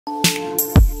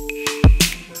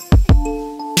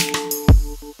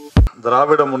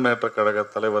திராவிட முன்னேற்ற கழக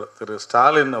தலைவர் திரு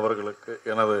ஸ்டாலின் அவர்களுக்கு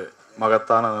எனது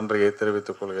மகத்தான நன்றியை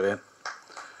தெரிவித்துக் கொள்கிறேன்.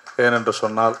 ஏனென்று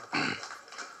சொன்னால்,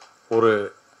 ஒரு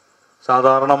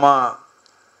சாதாரணமாக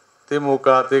திமுக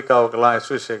திகாவுக்கெல்லாம்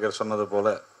எஸ் வி சேகர் சொன்னது போல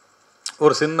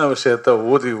ஒரு சின்ன விஷயத்தை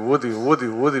ஊதி ஊதி ஊதி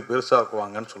ஊதி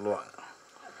பெருசாக்குவாங்கன்னு சொல்லுவாங்க.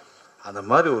 அந்த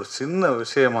மாதிரி ஒரு சின்ன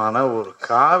விஷயமான ஒரு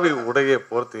காவி உடையை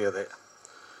போர்த்தியதை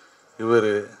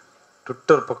இவர்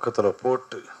ட்விட்டர் பக்கத்தில்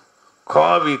போட்டு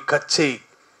காவி கச்சை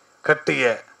கட்டிய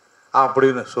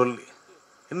அப்படின்னு சொல்லி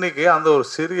இன்றைக்கி அந்த ஒரு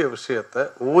சிறிய விஷயத்தை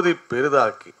ஊதி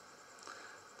பெரிதாக்கி,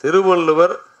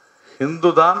 திருவள்ளுவர்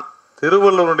இந்து தான்,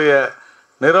 திருவள்ளுவருடைய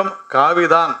நிறம்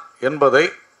காவிதான் என்பதை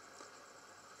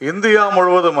இந்தியா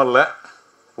முழுவதும் அல்ல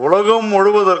உலகம்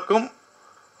முழுவதற்கும்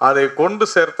அதை கொண்டு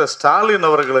சேர்த்த ஸ்டாலின்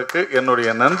அவர்களுக்கு என்னுடைய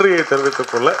நன்றியை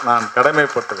தெரிவித்துக் கொள்ள நான்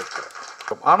கடமைப்பட்டிருக்கிறேன்.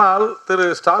 ஆனால் திரு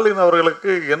ஸ்டாலின்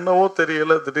அவர்களுக்கு என்னவோ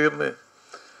தெரியல, திடீர்னு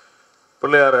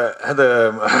பிள்ளையார இந்த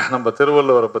நம்ம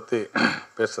திருவள்ளுவரை பற்றி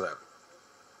பேசுகிறார்.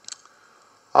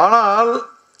 ஆனால்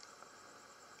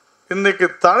இன்னைக்கு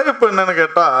தலைப்பு என்னன்னு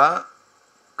கேட்டால்,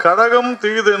 கடகம்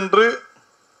தீதென்று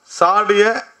சாடிய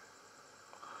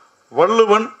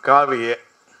வள்ளுவன் காவியே.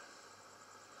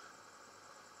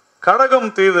 கடகம்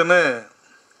தீதுன்னு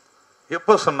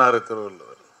எப்போ சொன்னார்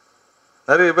திருவள்ளுவர்?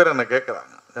 நிறைய பேர் என்ன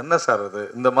கேட்குறாங்க, என்ன சார் இது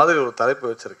இந்த மாதிரி ஒரு தலைப்பு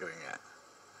வச்சிருக்கிறீங்க?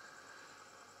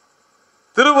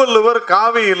 திருவள்ளுவர்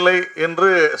காவி இல்லை என்று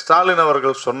ஸ்டாலின்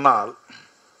அவர்கள் சொன்னால்,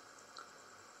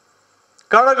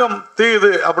 கடகம்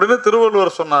தீது அப்படின்னு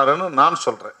திருவள்ளுவர் சொன்னாருன்னு நான்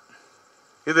சொல்கிறேன்.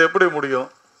 இது எப்படி முடியும்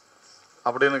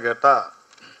அப்படின்னு கேட்டால்,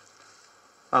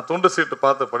 நான் துண்டு சீட்டு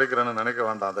பார்த்து படிக்கிறேன்னு நினைக்க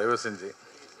வேண்டாம், தயவு செஞ்சு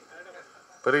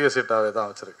பெரிய சீட்டாகவே தான்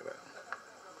வச்சிருக்கிறேன்.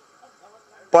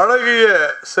 பழகிய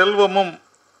செல்வமும்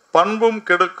பண்பும்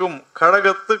கெடுக்கும்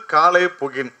கழகத்து காலை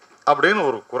புகின் அப்படின்னு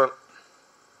ஒரு குறள்.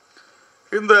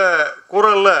 இந்த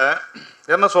குறளில்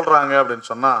என்ன சொல்கிறாங்க அப்படின்னு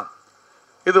சொன்னால்,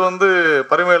 இது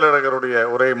பரிமேலழகருடைய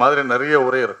உரை மாதிரி நிறைய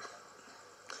உரை இருக்கு.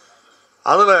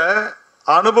 அதில்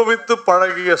அனுபவித்து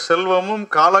பழகிய செல்வமும்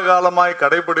காலகாலமாய்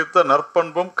கடைபிடித்த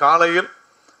நற்பண்பும் காலையில்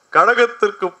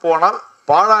கழகத்திற்கு போனால்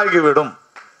பாழாகிவிடும்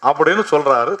அப்படின்னு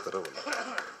சொல்றாரு திருவள்ளுவர்.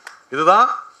 இதுதான்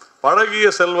பழகிய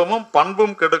செல்வமும்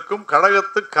பண்பும் கெடுக்கும்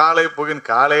கழகத்து காலை புகின்.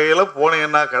 காலையில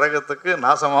போனீங்கன்னா கழகத்துக்கு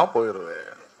நாசமா போயிடுவேன்,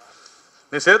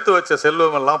 நீ சேர்த்து வச்ச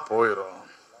செல்வம் எல்லாம் போயிடும்.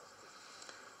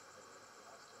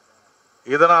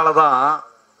 இதனாலதான்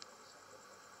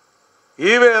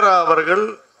ஈவேரா அவர்கள்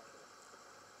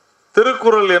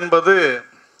திருக்குறள் என்பது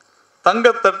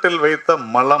தங்கத்தட்டில் வைத்த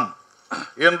மலம்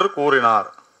என்று கூறினார்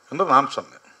என்று நான்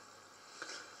சொன்னேன்.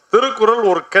 திருக்குறள்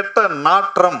ஒரு கெட்ட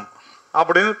நாற்றம்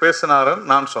அப்படின்னு பேசினாருன்னு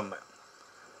நான் சொன்னேன்.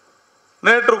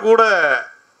 நேற்று கூட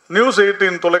நியூஸ்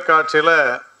 18 தொலைக்காட்சியில்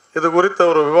இது குறித்த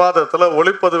ஒரு விவாதத்தில்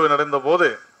ஒளிப்பதிவு நடந்த போது,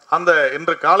 அந்த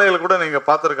இன்று காலையில் கூட நீங்கள்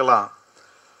பார்த்துருக்கலாம்,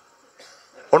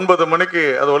 9 மணிக்கு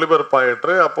அது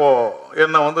ஒளிபரப்பாயிற்று. அப்போது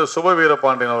என்னை சுப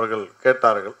வீரபாண்டியன் அவர்கள்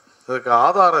கேட்டார்கள், இதுக்கு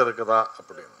ஆதாரம் இருக்குதா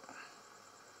அப்படின்னு.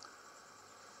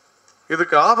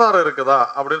 இதுக்கு ஆதாரம் இருக்குதா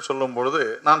அப்படின்னு சொல்லும் பொழுது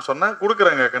நான் சொன்னேன்,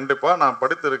 கொடுக்குறேங்க, கண்டிப்பாக நான்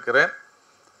படித்திருக்கிறேன்.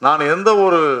 நான் எந்த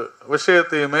ஒரு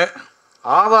விஷயத்தையுமே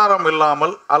ஆதாரம்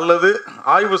இல்லாமல் அல்லது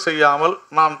ஆய்வு செய்யாமல்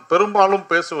நான் பெரும்பாலும்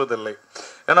பேசுவதில்லை.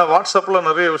 ஏன்னா வாட்ஸ்அப்பில்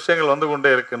நிறைய விஷயங்கள் வந்து கொண்டே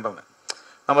இருக்கின்றன.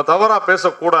 நம்ம தவறாக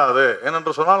பேசக்கூடாது.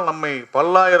 ஏனென்று சொன்னால், நம்மை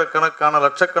பல்லாயிரக்கணக்கான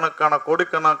லட்சக்கணக்கான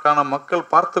கோடிக்கணக்கான மக்கள்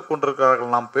பார்த்து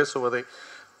கொண்டிருக்கிறார்கள் நாம் பேசுவதை.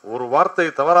 ஒரு வார்த்தை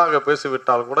தவறாக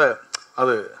பேசிவிட்டால் கூட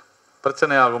அது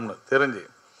பிரச்சனையாகும்னு தெரிஞ்சு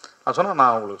நான் சொன்னேன்,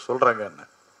 நான் உங்களுக்கு சொல்கிறேங்க என்ன.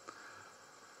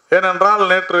 ஏனென்றால்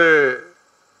நேற்று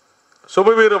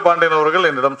சுபவீர பாண்டியன் அவர்கள்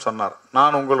என்னிடம் சொன்னார்,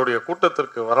 நான் உங்களுடைய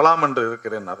கூட்டத்திற்கு வரலாம் என்று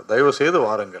இருக்கிறேன், தயவு செய்து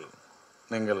வாருங்கள்,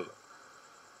 நீங்கள்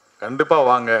கண்டிப்பாக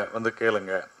வாங்க, வந்து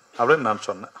கேளுங்க அப்படின்னு நான்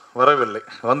சொன்னேன். வரவில்லை.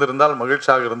 வந்திருந்தால்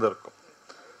மகிழ்ச்சியாக இருந்திருக்கும்.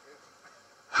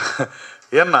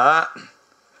 ஏன்னா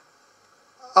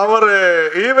அவர்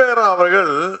ஈவேரா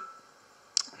அவர்கள்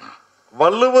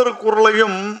வள்ளுவர்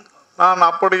குறளையும் நான்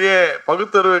அப்படியே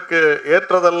பகுத்தறிவுக்கு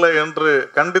ஏற்றதல்ல என்று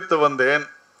கண்டித்து வந்தேன்.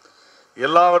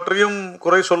 எல்லாவற்றையும்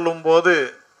குறை சொல்லும் போது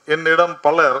என்னிடம்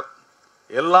பலர்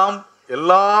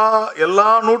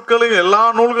எல்லா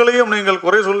நூல்களையும் நீங்கள்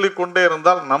குறை சொல்லி கொண்டே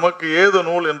இருந்தால் நமக்கு ஏது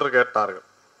நூல் என்று கேட்டார்கள்.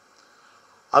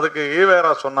 அதுக்கு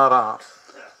ஈவேரா சொன்னாராம்,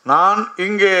 நான்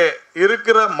இங்கே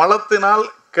இருக்கிற மலத்தினால்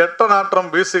கெட்ட நாற்றம்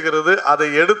வீசுகிறது, அதை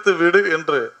எடுத்து விடு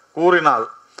என்று கூறினால்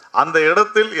அந்த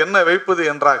இடத்தில் என்ன வைப்பது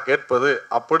என்றா கேட்பது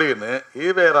அப்படின்னு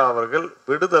ஈவேரா அவர்கள்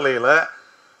விடுதலையில்,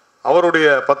 அவருடைய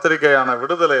பத்திரிகையான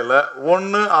விடுதலையில்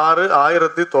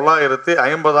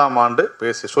 1/6/1950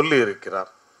 பேசி சொல்லி இருக்கிறார்.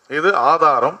 இது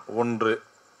ஆதாரம் 1.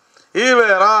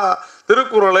 ஈவேரா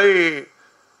திருக்குறளை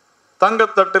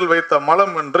தங்கத்தட்டில் வைத்த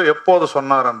மலம் என்று எப்போது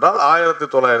சொன்னார் என்றால்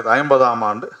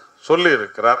 1950 சொல்லி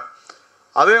இருக்கிறார்.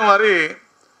 அதே மாதிரி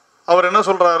அவர் என்ன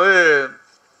சொல்றாரு,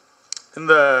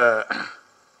 இந்த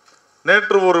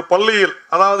நேற்று ஒரு பள்ளியில்,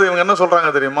 அதாவது இவங்க என்ன சொல்றாங்க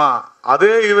தெரியுமா,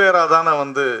 அதே ஈவேரா தானே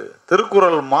வந்து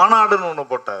திருக்குறள் மாநாடுன்னு ஒன்று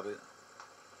போட்டாரு.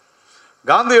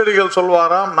 காந்தியடிகள்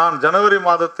சொல்வாராம், நான் ஜனவரி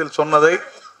மாதத்தில் சொன்னதை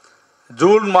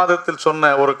ஜூன் மாதத்தில்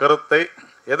சொன்ன ஒரு கருத்தை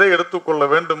எதை எடுத்துக்கொள்ள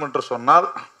வேண்டும் என்று சொன்னால்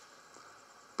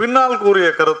பின்னால் கூறிய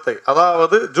கருத்தை,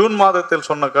 அதாவது ஜூன் மாதத்தில்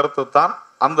சொன்ன கருத்து தான்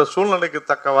அந்த சூழ்நிலைக்கு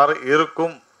தக்கவாறு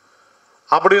இருக்கும்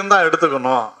அப்படின்னு தான்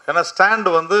எடுத்துக்கணும். ஏன்னா ஸ்டாண்டு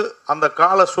வந்து அந்த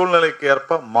கால சூழ்நிலைக்கு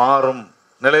ஏற்ப மாறும்,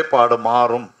 நிலைப்பாடு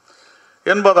மாறும்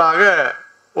என்பதாக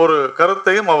ஒரு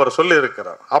கருத்தையும் அவர்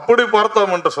சொல்லியிருக்கிறார். அப்படி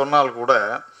பார்த்தோம் என்று சொன்னால் கூட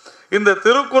இந்த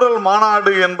திருக்குறள்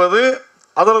மாநாடு என்பது,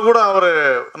 அதில் கூட அவர்,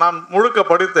 நான் முழுக்க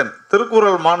படித்தேன்,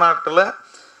 திருக்குறள் மாநாட்டில்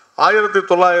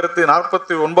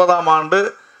 1949 ஆண்டு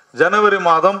ஜனவரி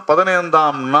மாதம்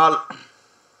 15ஆம் நாள்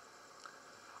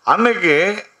அன்னைக்கு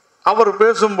அவர்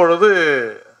பேசும் பொழுது,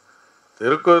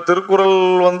 திருக்குறள்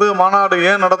வந்து மாநாடு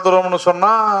ஏன் நடத்துகிறோம்னு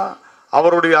சொன்னால்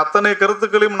அவருடைய அத்தனை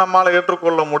கருத்துக்களையும் நம்மால்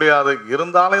ஏற்றுக்கொள்ள முடியாது,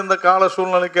 இருந்தாலும் இந்த கால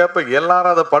சூழ்நிலைக்கு ஏற்ப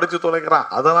எல்லாரும் அதை படித்து தொலைக்கிறான்,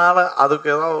 அதனால் அதுக்கு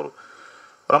ஏதாவது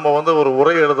நம்ம வந்து ஒரு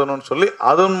உரை எழுதணும்னு சொல்லி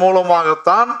அதன்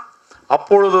மூலமாகத்தான்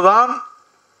அப்பொழுதுதான்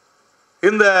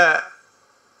இந்த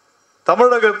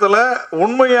தமிழகத்தில்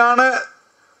உண்மையான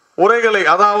உரைகளை,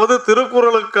 அதாவது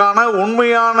திருக்குறளுக்கான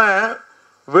உண்மையான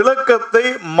விளக்கத்தை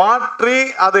மாற்றி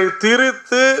அதை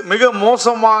திரித்து மிக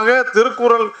மோசமாக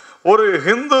திருக்குறள் ஒரு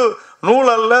ஹிந்து நூல்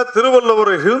அல்ல,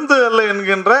 திருவள்ளுவர் ஹிந்து அல்ல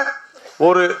என்கின்ற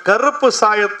ஒரு கருப்பு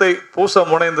சாயத்தை பூச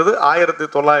முனைந்தது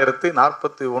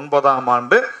 1949ஆம்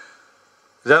ஆண்டு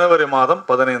ஜனவரி மாதம்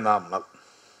 15ஆம் நாள்.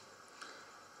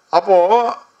 அப்போ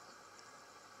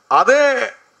அதே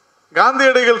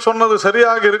காந்தியடிகள் சொன்னது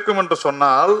சரியாக இருக்கும் என்று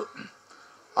சொன்னால்,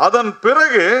 அதன்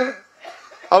பிறகு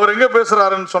அவர் எங்க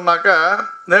பேசுறாருன்னு சொன்னாக்க,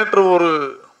 நேற்று ஒரு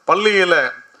பள்ளியில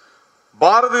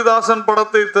பாரதிதாசன்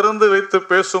படத்தை திறந்து வைத்து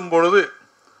பேசும் பொழுது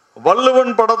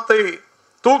வள்ளுவன் படத்தை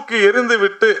தூக்கி எறிந்து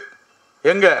விட்டு,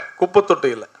 எங்க குப்பை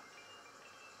தொட்டியில்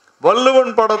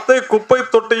வள்ளுவன் படத்தை குப்பை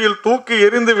தொட்டியில் தூக்கி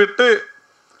எறிந்து விட்டு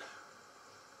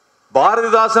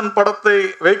பாரதிதாசன் படத்தை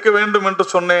வைக்க வேண்டும் என்று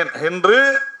சொன்னேன் என்று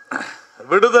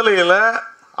விடுதலையில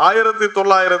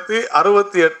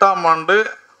 1968ஆம் ஆண்டு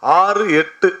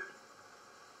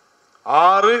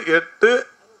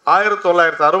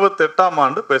 6/8/1968ஆம்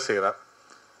ஆண்டு பேசுகிறார்.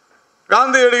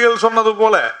 காந்தியடிகள் சொன்னது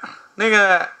போல நீங்க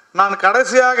நான்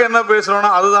கடைசியாக என்ன பேசுறேன்னா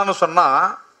அதுதான் சொன்னா,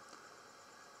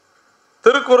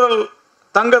 திருக்குறள்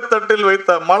தங்கத்தட்டில் வைத்த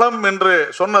மலம் என்று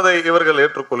சொன்னதை இவர்கள்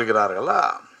ஏற்றுக்கொள்கிறார்களா?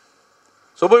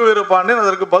 சுபவீர பாண்டியன்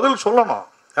அதற்கு பதில் சொல்லணும்.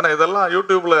 ஏன்னா இதெல்லாம்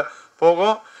யூடியூப்ல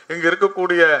போகும், இங்கு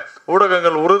இருக்கக்கூடிய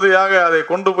ஊடகங்கள் உறுதியாக அதை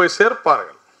கொண்டு போய்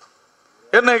சேர்ப்பார்கள்.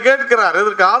 என்னை கேட்கிறார்,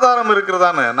 இதற்கு ஆதாரம்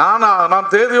இருக்கிறதான்னு.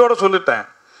 நான் தேதியோட சொல்லிட்டேன்,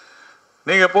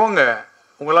 நீங்க போங்க,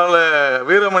 உங்களால்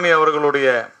வீரமணி அவர்களுடைய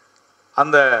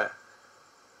அந்த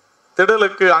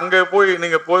திடலுக்கு அங்கே போய்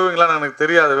நீங்க போவீங்களான்னு எனக்கு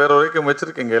தெரியாது, வேற வரைக்கும்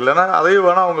வச்சிருக்கீங்க, இல்லைன்னா அதையும்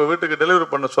வேணா உங்க வீட்டுக்கு டெலிவரி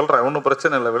பண்ண சொல்றேன், ஒன்றும்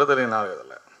பிரச்சனை இல்லை. விடுதலை நாள்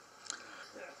இதில்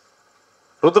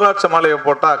ருத்ராட்ச மாலையை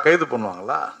போட்டால் கைது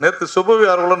பண்ணுவாங்களா? நேற்று சுபவி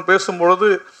அவர்களுடன் பேசும்பொழுது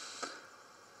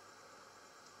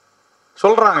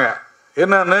சொல்றாங்க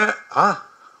என்னன்னு,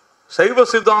 சைவ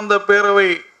சித்தாந்த பேரவை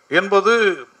என்பது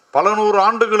பல நூறு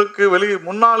ஆண்டுகளுக்கு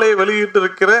முன்னாலே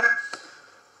வெளியிட்டிருக்கிற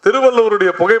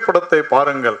திருவள்ளுவருடைய புகைப்படத்தை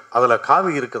பாருங்கள், அதுல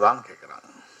காவி இருக்குதான்னு கேட்கிறாங்க.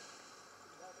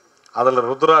 அதுல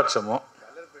ருத்ராட்சமும்,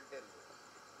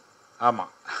 ஆமா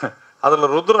அதுல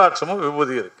ருத்ராட்சமும்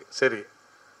விபூதி இருக்கு. சரி,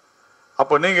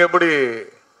 அப்போ நீங்க எப்படி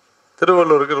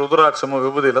திருவள்ளுவருக்கு ருத்ராட்சமும்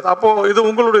விபூதி இல்லை, அப்போ இது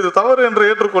உங்களுடைய தவறு என்று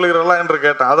ஏற்றுக்கொள்கிறீர்களா என்று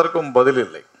கேட்டேன். அதற்கும் பதில்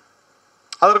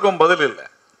இல்லை.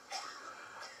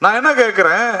 நான் என்ன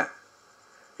கேட்கிறேன்,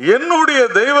 என்னுடைய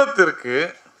தெய்வத்திற்கு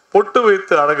பொட்டு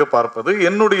வைத்து அழகு பார்ப்பது,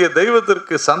 என்னுடைய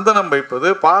தெய்வத்திற்கு சந்தனம் வைப்பது,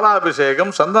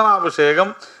 பாலாபிஷேகம்,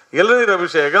 சந்தனாபிஷேகம், இளநீர்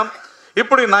அபிஷேகம்,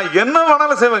 இப்படி நான் என்ன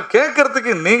வேணாலும் செய்வேன்.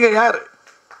 கேட்கறதுக்கு நீங்க யாரு?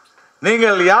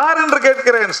 நீங்கள் யார் என்று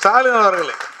கேட்கிறேன். ஸ்டாலின்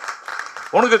அவர்களே,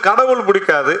 உனக்கு கடவுள்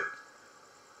பிடிக்காது,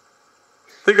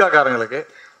 திகாக்காரங்களுக்கு,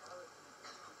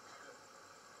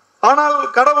 ஆனால்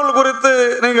கடவுள் குறித்து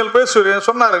நீங்கள் பேசுவீங்க.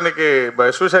 சொன்னார் இன்னைக்கு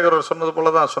சிவசேகர் சொன்னது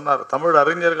போலதான் சொன்னார், தமிழ்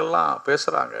அறிஞர்கள்லாம்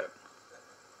பேசுறாங்க.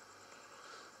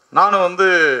 நானும்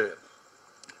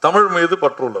தமிழ் மீது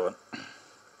பற்றுள்ளவன்.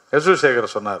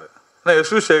 சிவசேகர் சொன்னார். ஏன்னா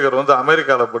சிவசேகர்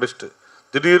அமெரிக்காவில் படிச்சுட்டு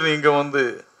திடீர்னு இங்கே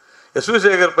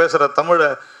சிவசேகர் பேசுகிற தமிழை,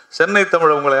 சென்னை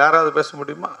தமிழை உங்களை யாராவது பேச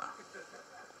முடியுமா?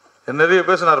 நிறைய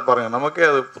பேசினார் பாருங்க, நமக்கே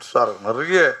அது புதுசாக இருக்கும்.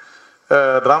 நிறைய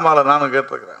ட்ராமாவில் நானும்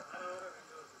கேட்டிருக்கிறேன்.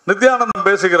 நித்யானந்தம்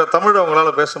பேசுகிற தமிழ் அவங்களால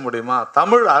பேச முடியுமா?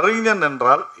 தமிழ் அறிஞன்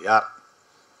என்றால் யார்?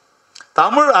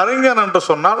 தமிழ் அறிஞன் என்று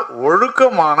சொன்னால்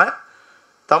ஒழுக்கமான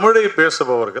தமிழை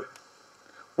பேசுபவர்கள்,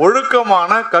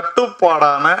 ஒழுக்கமான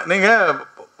கட்டுப்பாடான, நீங்க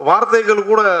வார்த்தைகள்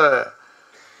கூட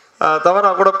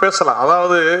தவறாக கூட பேசலாம்,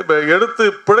 அதாவது எடுத்து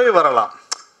பிழை வரலாம்.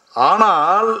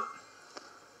 ஆனால்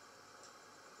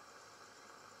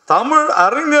தமிழ்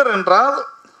அறிஞர் என்றால்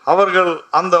அவர்கள்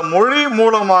அந்த மொழி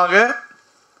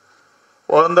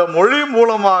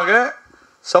மூலமாக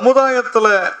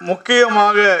சமுதாயத்தில்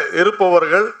முக்கியமாக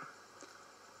இருப்பவர்கள்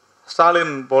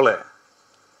ஸ்டாலின் போல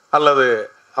அல்லது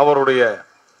அவருடைய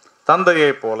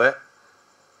தந்தையை போல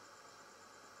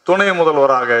துணை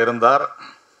முதல்வராக இருந்தார்,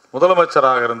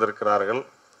 முதலமைச்சராக இருந்திருக்கிறார்கள்.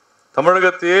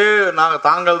 தமிழகத்தையே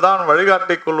தாங்கள் தான்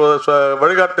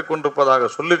வழிகாட்டி கொண்டிருப்பதாக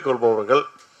சொல்லிக் கொள்பவர்கள்.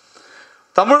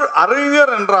 தமிழ்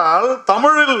அறிஞர் என்றால்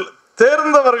தமிழில்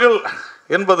தேர்ந்தவர்கள்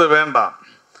என்பது வேண்டாம்,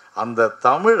 அந்த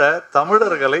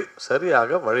தமிழர்களை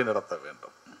சரியாக வழிநடத்த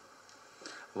வேண்டும்.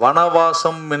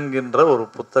 வனவாசம் என்கின்ற ஒரு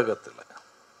புத்தகத்தில்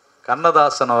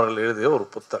கண்ணதாசன் அவர்கள் எழுதிய ஒரு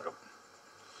புத்தகம்,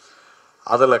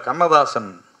 அதுல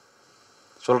கண்ணதாசன்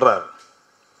சொல்றார்,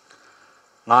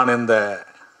 நான் இந்த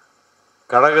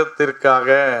கழகத்திற்காக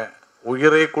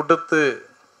உயிரை கொடுத்து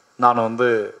நான்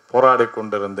போராடி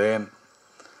கொண்டிருந்தேன்.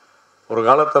 ஒரு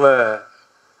காலத்தில்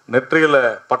நெற்றியில்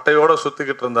பட்டையோடு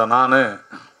சுற்றிக்கிட்டு இருந்த நான்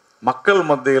மக்கள்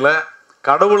மத்தியில்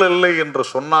கடவுள் இல்லை என்று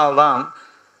சொன்னால்தான்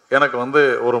எனக்கு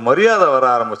ஒரு மரியாதை வர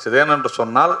ஆரம்பிச்சது. ஏனென்று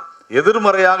சொன்னால்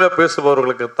எதிர்மறையாக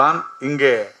பேசுபவர்களுக்குத்தான்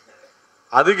இங்கே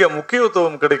அதிக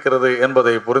முக்கியத்துவம் கிடைக்கிறது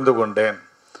என்பதை புரிந்து கொண்டேன்.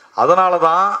 அதனால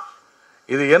தான்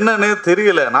இது என்னன்னே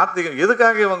தெரியல, நாத்திகம்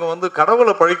எதுக்காக இவங்க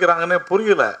கடவுளை பழிக்கிறாங்கன்னே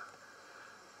புரியல.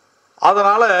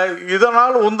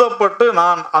 இதனால் உந்தப்பட்டு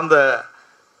நான் அந்த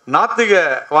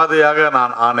நாத்திகவாதியாக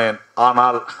நான் ஆனேன்.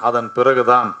 ஆனால் அதன்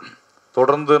பிறகுதான்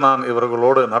தொடர்ந்து நான்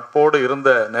இவர்களோடு நட்போடு இருந்த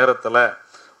நேரத்தில்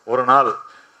ஒரு நாள்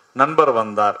நண்பர்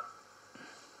வந்தார்.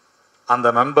 அந்த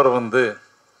நண்பர்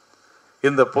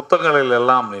இந்த புத்தகங்களில்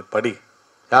எல்லாம் நீ படி,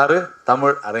 யாரு?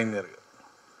 தமிழ் அறிஞர்கள்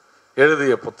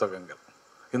எழுதிய புத்தகங்கள்,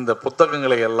 இந்த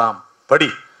புத்தகங்களை எல்லாம் படி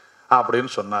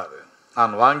அப்படின்னு சொன்னார்.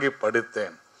 நான் வாங்கி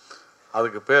படித்தேன்.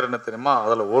 அதுக்கு பேர் என்ன தெரியுமா?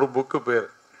 அதில் ஒரு புக்கு பேர்,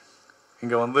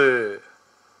 இங்கே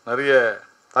நிறைய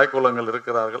தாய்க்குலங்கள்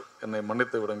இருக்கிறார்கள், என்னை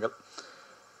மன்னித்து விடுங்கள்,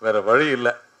 வேற வழி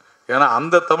இல்லை. ஏன்னா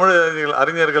அந்த தமிழ்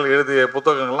அறிஞர்கள் எழுதிய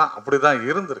புத்தகங்கள்லாம் அப்படி தான்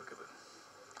இருந்திருக்குது,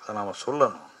 அதை நாம்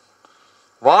சொல்லணும்.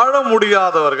 வாழ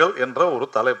முடியாதவர்கள் என்ற ஒரு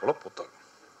தலைப்புல புத்தகம்.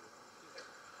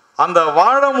 அந்த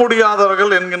வாழ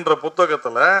முடியாதவர்கள் என்கின்ற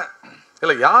புத்தகத்தில்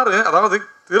இல்லை யாரு, அதாவது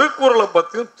திருக்குறளை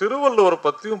பற்றியும் திருவள்ளுவரை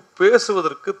பற்றியும்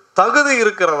பேசுவதற்கு தகுதி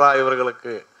இருக்கிறதா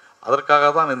இவர்களுக்கு?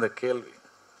 அதற்காக தான் இந்த கேள்வி.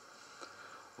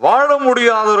 வாழ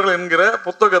முடியாதவர்கள் என்கிற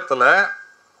புத்தகத்தில்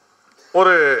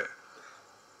ஒரு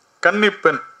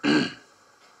கன்னிப்பெண்,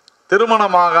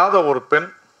 திருமணமாகாத ஒரு பெண்,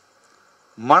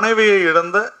 மனைவியை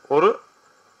இழந்த ஒரு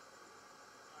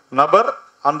நபர்,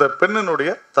 அந்த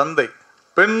பெண்ணினுடைய தந்தை,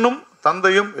 பெண்ணும்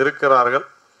தந்தையும் இருக்கிறார்கள்.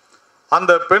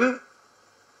 அந்த பெண்,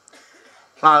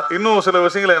 நான் இன்னும் சில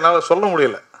விஷயங்களை என்னால் சொல்ல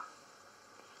முடியல,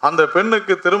 அந்த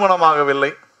பெண்ணுக்கு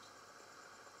திருமணமாகவில்லை,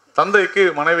 தந்தைக்கு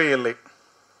மனைவி இல்லை.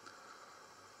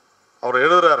 அவர்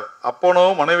எழுதுறார், அப்பனோ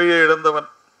மனைவியை இழந்தவன்,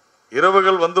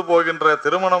 இரவுகள் வந்து போகின்ற,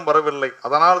 திருமணம் வரவில்லை,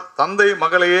 அதனால் தந்தை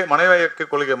மகளையே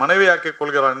மனைவியாக்கிக்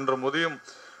கொள்கிறான் என்று முதியும்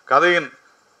கதையின்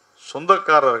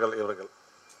சொந்தக்காரர்கள் இவர்கள்.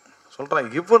 சொல்றேன்,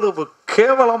 இவ்வளவு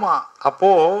கேவலமா? அப்போ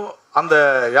அந்த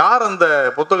யார் அந்த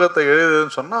புத்தகத்தை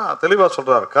எழுதுன்னு சொன்னா தெளிவா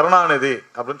சொல்றார், கருணாநிதி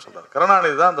அப்படின்னு சொல்றாரு.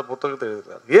 கருணாநிதி தான் அந்த புத்தகத்தை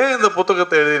எழுதுறாரு. ஏன் இந்த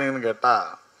புத்தகத்தை எழுதினீங்கன்னு கேட்டா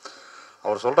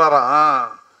அவர் சொல்றாராம்,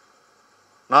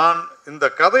 நான் இந்த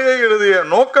கதையை எழுதிய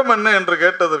நோக்கம் என்ன என்று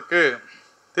கேட்டதற்கு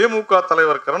திமுக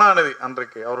தலைவர் கருணாநிதி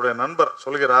அன்றைக்கு அவருடைய நண்பர்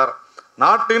சொல்கிறார்,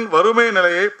 நாட்டின் வறுமை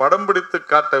நிலையை படம் பிடித்து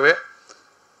காட்டவே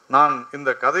நான் இந்த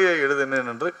கதையை எழுதினேன்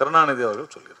என்று கருணாநிதி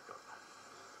அவர்கள் சொல்லியிருக்கிறார்.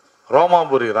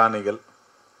 ரோமாபுரி ராணிகள்,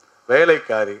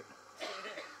 வேலைக்காரி,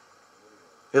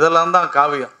 இதெல்லாம் தான்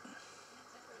காவியம்.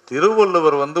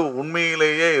 திருவள்ளுவர்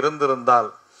உண்மையிலேயே இருந்திருந்தால்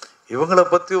இவங்களை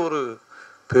பற்றி ஒரு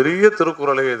பெரிய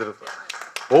திருக்குறளை எழுதியிருப்பார்.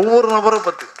 ஒவ்வொரு நபரை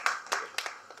பற்றி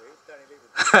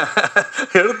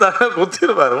எழுத்தாங்க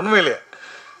குத்திருப்பார். உண்மையிலேயே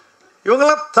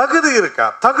இவங்கெல்லாம் தகுதி இருக்கா?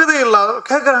 தகுதி இல்லாத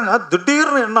கேட்குறாங்க.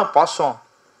 திடீர்னு என்ன பாசம்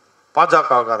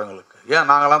பாஜகக்காரங்களுக்கு? ஏன்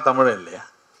நாங்களாம் தமிழ் இல்லையா?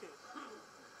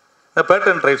 இந்த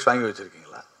பேட்டன் ரைட்ஸ் வாங்கி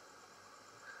வச்சிருக்கீங்களா?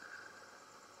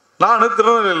 நான்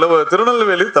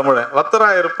திருநெல்வேலி தமிழன்,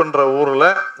 வத்தராயிருப்புன்ற ஊரில்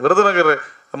விருதுநகர்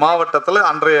மாவட்டத்தில்,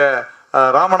 அன்றைய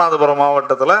ராமநாதபுரம்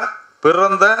மாவட்டத்தில்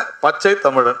பிறந்த பச்சை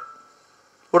தமிழன்.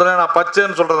 உடனே நான்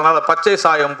பச்சைன்னு சொல்றதுனால பச்சை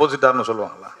சாயம் பூசிட்டார்னு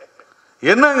சொல்லுவாங்களா?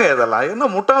 என்னங்க இதெல்லாம்? என்ன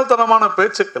முட்டாள்தனமான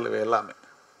பேச்சுக்கள் இவை எல்லாமே.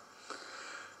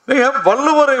 நீங்க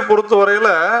வள்ளுவரை பொறுத்தவரையில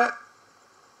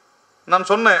நான்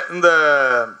சொன்னேன், இந்த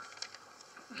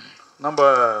நம்ம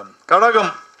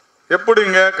கடகம்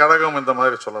எப்படிங்க கடகம் இந்த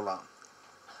மாதிரி சொல்லலாம்.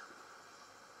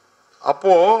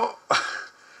 அப்போ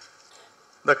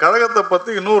இந்த கடகத்தை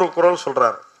பத்தி இன்னொரு குறள்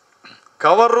சொல்றார்,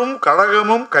 கவரும்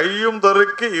கழகமும் கையும்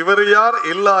தருக்கு இவர் யார்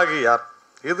இல்லாகியார்.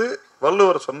 இது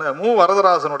வள்ளுவர் சொன்ன மு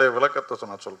வரதராசனுடைய விளக்கத்தை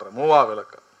சொல்றேன். மூவா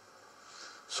விளக்கம்.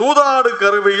 சூதாடு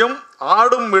கருவியும்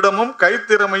ஆடும் இடமும்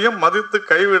கைத்திறமையும் மதித்து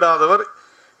கைவிடாதவர்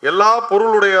எல்லா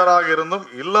பொருளுடையவராக இருந்தும்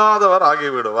இல்லாதவர்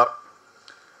ஆகிவிடுவார்.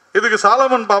 இதுக்கு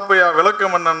சாலமன் பாப்பையா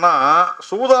விளக்கம் என்னன்னா,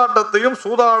 சூதாட்டத்தையும்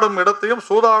சூதாடும் இடத்தையும்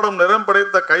சூதாடும் நிறம்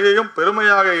படைத்த கையையும்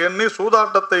பெருமையாக எண்ணி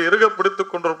சூதாட்டத்தை இறுக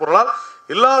பிடித்துக் கொண்டிருப்பவர்களால்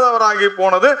இல்லாதவராகி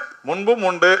போனது முன்பும்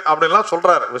உண்டு அப்படின்லாம்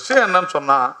சொல்றாரு. விஷயம் என்னன்னு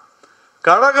சொன்னா,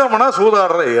 கழகம்னா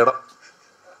சூதாடுற இடம்,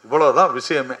 இவ்வளவுதான்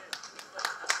விஷயமே.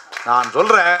 நான்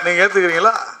சொல்றேன், நீங்க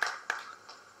ஏத்துக்கிறீங்களா?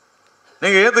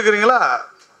 நீங்க ஏத்துக்கிறீங்களா?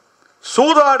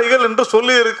 சூதாடிகள் என்று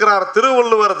சொல்லி இருக்கிறார்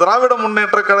திருவள்ளுவர். திராவிட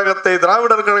முன்னேற்ற கழகத்தை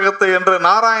திராவிடர் கழகத்தை என்று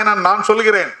நாராயணன் நான்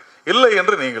சொல்கிறேன், இல்லை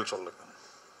என்று நீங்கள் சொல்லுங்க.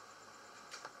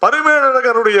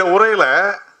 பரிமேலழகருடைய உரையில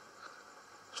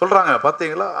சொல்றாங்க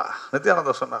பாத்தீங்களா,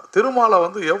 நித்யானந்தர் சொன்னார், திருமாலை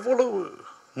எவ்வளவு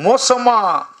மோசமா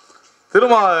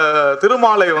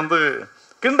திருமாலை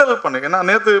கிண்டல் பண்ணி.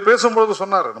 நான் நேற்று பேசும்பொழுது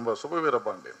சொன்னார் நம்ம சுபவீர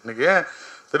பாண்டியன். இன்னைக்கு ஏன்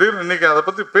திடீர்னு இன்னைக்கு அதை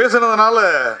பத்தி பேசினதுனால,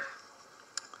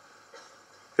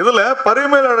 இதுல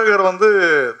பரிமேலழகர்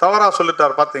தவறா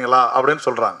சொல்லிட்டார் பாத்தீங்களா அப்படின்னு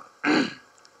சொல்றாங்க.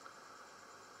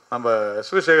 நம்ம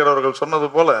எஸ் வி சேகர் அவர்கள் சொன்னது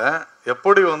போல,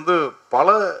 எப்படி பல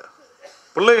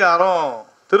பிள்ளையாரும்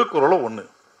திருக்குறளும் ஒண்ணு.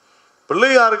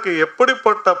 பிள்ளையாருக்கு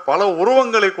எப்படிப்பட்ட பல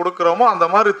உருவங்களை கொடுக்கிறோமோ அந்த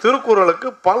மாதிரி திருக்குறளுக்கு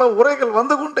பல உரைகள்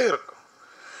வந்து கொண்டே இருக்கும்.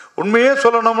 உண்மையே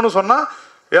சொல்லணும்னு சொன்னா,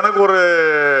 எனக்கு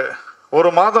ஒரு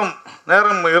மாதம்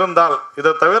நேரம் இருந்தால்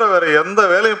இதை தவிர வேற எந்த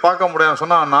வேலையும் பார்க்க முடியாதுன்னு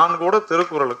சொன்னா, நான் கூட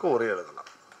திருக்குறளுக்கு உரை எழுதலாம்.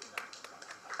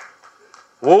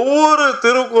 ஒவ்வொரு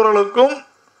திருக்குறளுக்கும்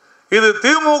இது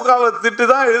திமுகவை திட்டு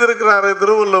தான் எழுதியிருக்கிறாரு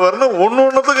திருவள்ளுவர்னு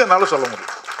ஒன்னொன்னுக்கு என்னால சொல்ல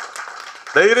முடியும்,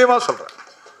 தைரியமா சொல்றேன்.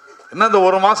 என்ன இந்த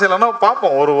ஒரு மாசம் இல்லைன்னா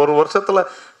பார்ப்போம், ஒரு வருஷத்துல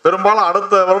பெரும்பாலும்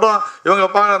அடுத்த வருடம்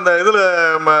இவங்க இந்த இதுல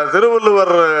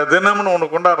திருவள்ளுவர் தினம்னு ஒண்ணு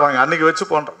கொண்டாடுறாங்க, அன்னைக்கு வச்சு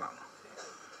போன்றேன் நான்.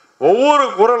 ஒவ்வொரு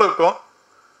குறளுக்கும்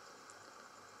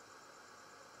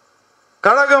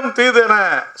கழகம் தீதென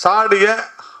சாடிய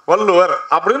வள்ளுவர்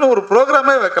அப்படின்னு ஒரு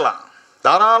ப்ரோக்ராமே வைக்கலாம்,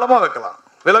 தாராளமா வைக்கலாம்.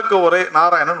 விளக்கு உரை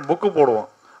நாராயணன் புக்கு போடுவோம்.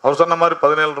 அவர் சொன்ன மாதிரி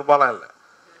 17 ரூபாய்லாம் இல்லை,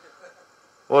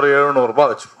 ஒரு 700 ரூபாய்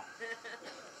வச்சுப்போம்.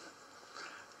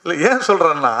 இல்லை ஏன்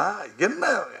சொல்றேன்னா, என்ன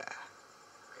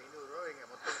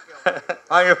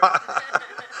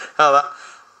அதான்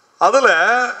அதுல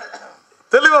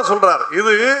தெளிவா சொல்றார்.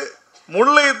 இது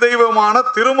முல்லை தெய்வமான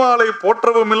திருமாலை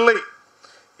போற்றவும் இல்லை,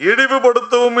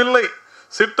 இழிவுபடுத்தவும் இல்லை,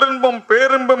 சிற்றின்பம்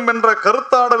பேரின்பம் என்ற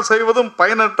கருத்தாடல் செய்வதும்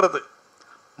பயனற்றது.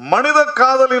 மனித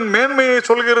காதலின் மேன்மையை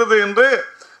சொல்கிறது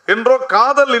என்றோ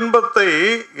காதல் இன்பத்தை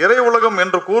இறை உலகம்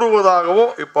என்று கூறுவதாகவோ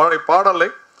இப்பாடலை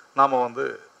நாம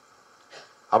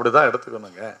அப்படிதான்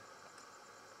எடுத்துக்கணுங்க.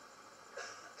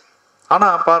 ஆனா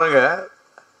பாருங்க,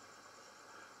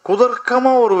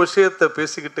 குதர்க்கமா ஒரு விஷயத்தை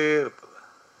பேசிக்கிட்டே இருப்பது,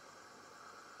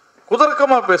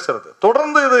 குதர்க்கமா பேசுறது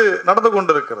தொடர்ந்து இது நடந்து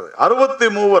கொண்டிருக்கிறது.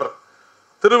 63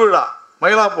 திருவிழா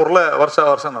மயிலாப்பூர்ல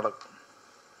வருஷம் நடக்கும்.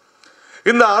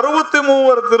 இந்த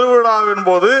 63 திருவிழாவின்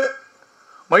போது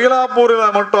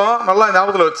மயிலாப்பூரில் மட்டும் நல்லா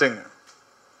ஞாபகத்தில் வச்சுங்க,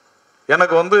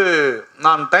 எனக்கு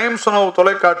நான் டைம்ஸ் நவ்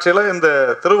தொலைக்காட்சியில் இந்த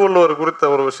திருவள்ளுவர் குறித்த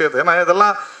ஒரு விஷயத்தை, ஏன்னா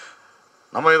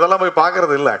இதெல்லாம் போய்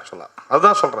பார்க்கறது இல்லை ஆக்சுவலாக,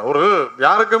 அதுதான் சொல்கிறேன். ஒரு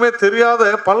யாருக்குமே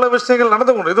தெரியாத பல விஷயங்கள்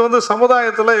நடந்து கொண்டு, இது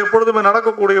சமுதாயத்தில் எப்பொழுதுமே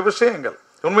நடக்கக்கூடிய விஷயங்கள்.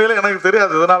 உண்மையிலே எனக்கு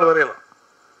தெரியாது இதனால் வரையலாம்.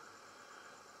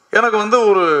 எனக்கு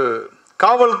ஒரு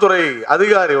காவல்துறை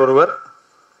அதிகாரி ஒருவர்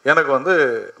எனக்கு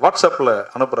வாட்ஸ்அப்பில்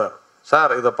அனுப்புகிறார்,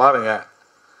 சார் இதை பாருங்க.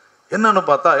 என்னன்னு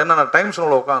பார்த்தா, என்னென்ன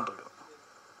டைம்ஸ்ல உட்காந்துருக்கு,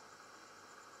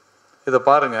 இதை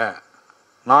பாருங்க,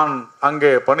 நான்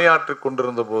அங்கே பணியாற்றி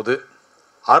கொண்டிருந்த போது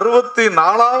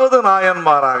 64வது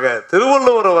நாயன்மாராக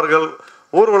திருவள்ளுவர் அவர்கள்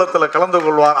ஊர்வலத்தில் கலந்து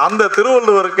கொள்வார். அந்த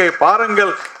திருவள்ளுவருக்கு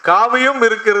பாருங்கள், காவியும்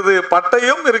இருக்கிறது,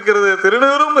 பட்டையும் இருக்கிறது,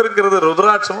 திருநீரும் இருக்கிறது,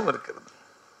 ருத்ராட்சமும் இருக்கிறது.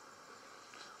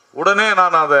 உடனே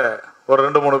நான் அதை ஒரு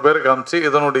 2-3 பேருக்கு காமிச்சு,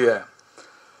 இதனுடைய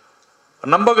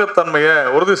நம்பகத்தன்மையை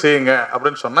உறுதி செய்யுங்க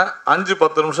அப்படின்னு சொன்னேன்.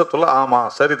 5-10 நிமிஷத்துல ஆமா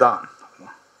சரிதான்,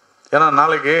 ஏன்னா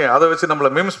நாளைக்கு அதை வச்சு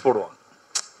நம்மளை மீம்ஸ் போடுவாங்க,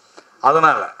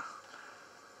 அதனால.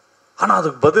 ஆனா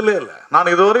அதுக்கு பதிலே இல்லை.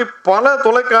 நான் இதுவரை பல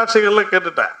தொலைக்காட்சிகள்ல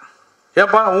கேட்டுட்டேன்,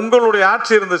 ஏப்பா உங்களுடைய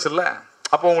ஆட்சி இருந்துச்சுல்ல,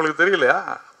 அப்போ உங்களுக்கு தெரியலையா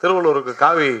திருவள்ளுவருக்கு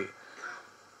காவி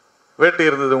வேட்டி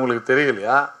இருந்தது, உங்களுக்கு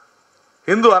தெரியலையா?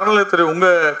 இந்து அறநிலையத்துறை உங்க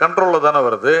கண்ட்ரோல்ல தானே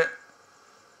வருது,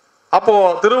 அப்போ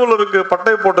திருவள்ளுவருக்கு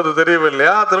பட்டை போட்டது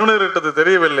தெரியவில்லையா, திருநீரிட்டது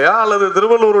தெரியவில்லையா, அல்லது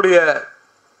திருவள்ளுவருடைய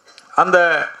அந்த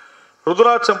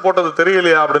ருத்ராட்சம் போட்டது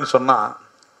தெரியலையா அப்படின்னு சொன்னா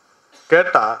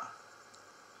கேட்டா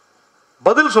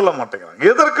பதில் சொல்ல மாட்டேங்கிறாங்க.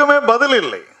 எதற்குமே பதில்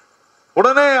இல்லை.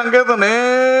 உடனே அங்கேருந்து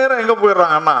நேரம் எங்க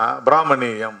போயிடுறாங்கன்னா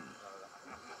பிராமணியம்,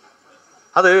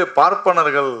 அது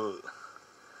பார்ப்பனர்கள்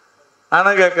நான்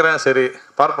என்ன கேட்குறேன், சரி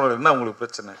பார்ப்பனர் என்ன உங்களுக்கு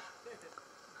பிரச்சனை?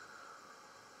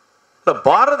 இல்லை,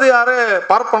 பாரதியாரே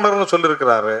பார்ப்பனர்னு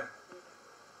சொல்லியிருக்கிறாரு.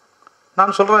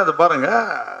 நான் சொல்கிறேன், இது பாருங்க,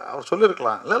 அவர்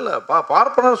சொல்லியிருக்கலாம். இல்லை இல்லை,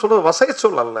 பார்ப்பனர் சொல்றது வசை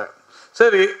சொல் அல்ல.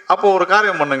 சரி, அப்போ ஒரு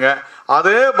காரியம் பண்ணுங்க,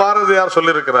 அதே பாரதியார்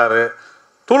சொல்லியிருக்கிறாரு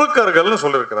துலுக்கர்கள்னு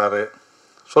சொல்லியிருக்கிறாரு,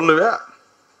 சொல்லுவியா?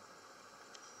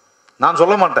 நான்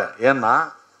சொல்ல மாட்டேன். ஏன்னா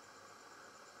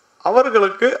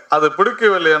அவர்களுக்கு அது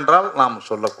பிடிக்கவில்லை என்றால் நாம்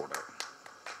சொல்லக்கூடாது,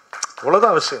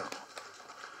 இவ்வளவுதான் விஷயம்.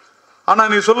 ஆனா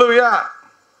நீ சொல்லுவியா?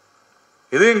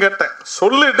 இதையும் கேட்டேன்.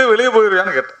 சொல்லிட்டு வெளியே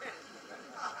போயிருவியான்னு கேட்டேன்.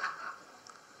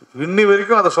 இன்னி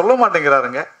வரைக்கும் அதை சொல்ல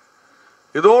மாட்டேங்கிறாருங்க.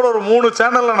 இதோட ஒரு 3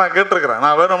 சேனல்ல நான் கேட்டிருக்கிறேன்.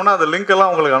 நான் வேணும்னா அந்த லிங்க்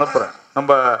எல்லாம் உங்களுக்கு அனுப்புறேன்.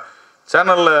 நம்ம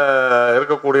சேனல்ல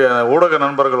இருக்கக்கூடிய ஊடக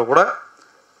நண்பர்கள் கூட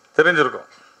தெரிஞ்சிருக்கும்,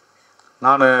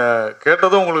 நான்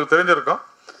கேட்டதும் உங்களுக்கு தெரிஞ்சிருக்கும்,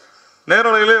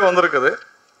 நேரலையிலே வந்திருக்குது.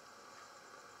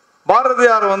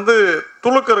 பாரதியார்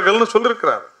துலுக்கர்கள்னு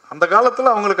சொல்லியிருக்கிறார். அந்த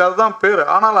காலத்தில் அவங்களுக்கு அதுதான் பேர்.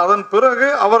 ஆனால் அதன் பிறகு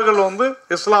அவர்கள்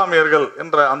இஸ்லாமியர்கள்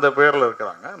என்ற அந்த பெயரில்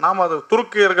இருக்கிறாங்க. நாம் அது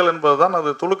துருக்கியர்கள் என்பதுதான்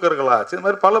அது துலுக்கர்கள் ஆச்சு. இந்த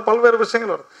மாதிரி பல்வேறு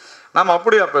விஷயங்கள் வருது. நாம்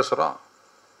அப்படியா பேசுகிறோம்?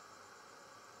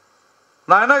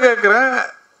 நான் என்ன கேட்குறேன்,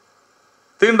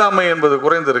 தீண்டாமை என்பது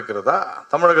குறைந்து இருக்கிறதா?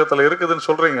 தமிழகத்தில் இருக்குதுன்னு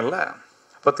சொல்றீங்கல்ல,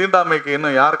 இப்போ தீண்டாமைக்கு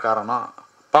இன்னும் யார் காரணம்?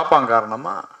 பாப்பான்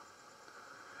காரணமா?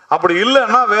 அப்படி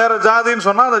இல்லைன்னா வேற ஜாதின்னு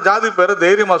சொன்னா அந்த ஜாதி பேரை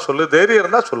தைரியமா சொல்லு. தைரியம்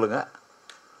இருந்தா சொல்லுங்க.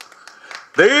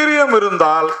 தைரியம்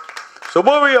இருந்தால்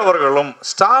சுபவி அவர்களும்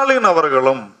ஸ்டாலின்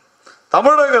அவர்களும்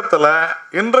தமிழகத்துல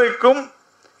இன்றைக்கும்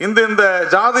இந்த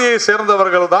ஜாதியை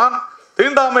சேர்ந்தவர்கள் தான்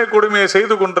தீண்டாமை கொடுமையை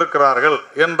செய்து கொண்டிருக்கிறார்கள்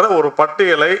என்ற ஒரு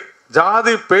பட்டியலை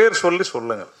ஜாதி பேர் சொல்லி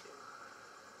சொல்லுங்கள்.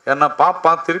 என்ன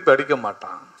பாப்பா திருப்பி அடிக்க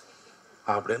மாட்டான்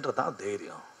அப்படின்றதான்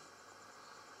தைரியம்.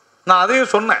 நான்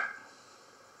அதையும் சொன்னேன்.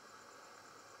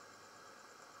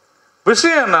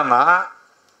 விஷயம் என்னன்னா,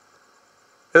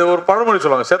 இது ஒரு பழமொழி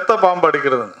சொல்லுவாங்க, செத்த பாம்பு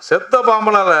அடிக்கிறது. செத்த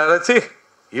பாம்புலாம் அரைச்சி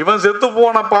இவன் செத்து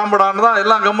போன பாம்புடான்னு தான்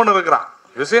எல்லாம் கம்முன்னு இருக்கிறான்.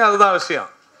 விஷயம் அதுதான் விஷயம்.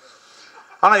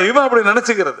 ஆனா இவன் அப்படி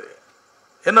நினைச்சுக்கிறது.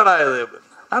 என்னடா இது அப்படின்னு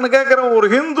நான் கேட்கிறேன். ஒரு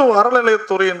இந்து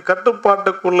அறநிலையத்துறையின்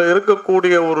கட்டுப்பாட்டுக்குள்ள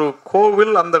இருக்கக்கூடிய ஒரு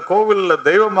கோவில், அந்த கோவிலில்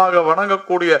தெய்வமாக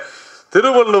வணங்கக்கூடிய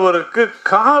திருவள்ளுவருக்கு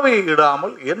காவி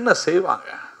இடாமல் என்ன செய்வாங்க?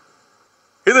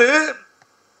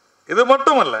 இது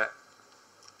மட்டுமல்ல,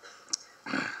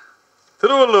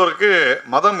 திருவள்ளுவருக்கு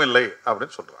மதம் இல்லை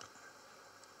அப்படின்னு சொல்றாங்க.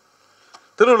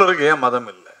 திருவள்ளுவருக்கு ஏன் மதம்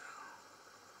இல்லை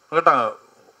கேட்டாங்க.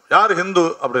 யார் ஹிந்து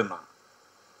அப்படின்னா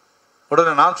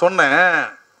உடனே நான் சொன்னேன்,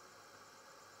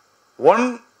 one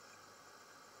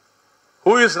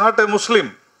who is not a Muslim,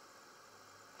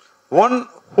 one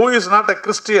who is not a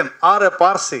Christian or a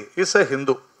Parsi is a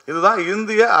Hindu. இதுதான்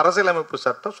இந்திய அரசியலமைப்பு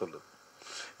சட்டம் சொல்லுது.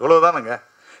 இவ்வளவுதானுங்க.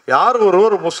 யார்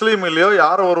ஒருவர் முஸ்லீம் இல்லையோ,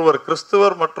 யார் ஒருவர்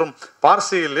கிறிஸ்துவர் மற்றும்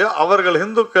பார்சி இல்லையோ அவர்கள்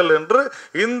இந்துக்கள் என்று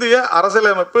இந்திய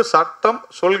அரசியலமைப்பு சட்டம்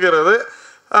சொல்கிறது.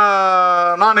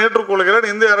 நான்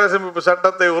ஏற்றுக்கொள்கிறேன். இந்திய அரசியலமைப்பு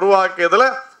சட்டத்தை உருவாக்கியதில்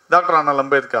டாக்டர் அண்ணல்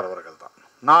அம்பேத்கர் அவர்கள் தான்.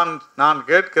 நான்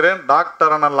கேட்கிறேன்,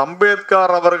 டாக்டர் அண்ணல்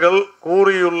அம்பேத்கர் அவர்கள்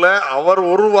கூறியுள்ள, அவர்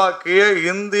உருவாக்கிய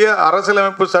இந்திய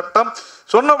அரசியலமைப்பு சட்டம்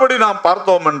சொன்னபடி நாம்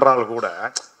பார்த்தோம் என்றால் கூட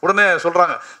உடனே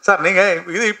சொல்றாங்க, சார் நீங்க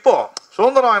இது இப்போ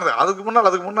சுதந்திரம் வாங்கினது, அதுக்கு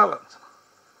முன்னால்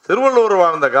திருவள்ளுவர்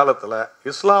வாழ்ந்த காலத்துல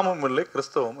இஸ்லாமும் இல்லை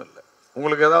கிறிஸ்தவமும் இல்லை.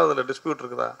 உங்களுக்கு ஏதாவது அதுல டிஸ்பியூட்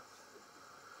இருக்குதா?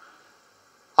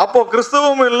 அப்போ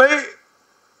கிறிஸ்தவமும் இல்லை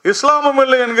இஸ்லாமும்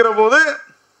இல்லை என்கிற போது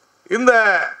இந்த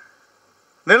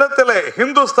நிலத்திலே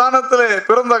ஹிந்துஸ்தானத்திலே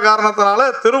பிறந்த காரணத்தினால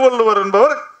திருவள்ளுவர்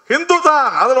என்பவர் ஹிந்து தான்.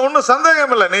 அதுல ஒன்றும்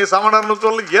சந்தேகம் இல்லை. நீ சமணர்னு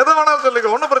சொல்லி எதை வேணா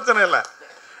சொல்லிக்க, ஒன்றும் பிரச்சனை இல்லை.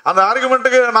 அந்த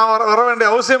ஆர்குமெண்ட்டுக்கு நான் வர வேண்டிய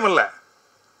அவசியம் இல்லை.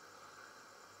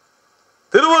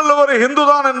 திருவள்ளுவர் ஹிந்து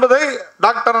தான் என்பதை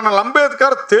டாக்டர் அண்ணல்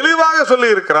அம்பேத்கர் தெளிவாக சொல்லி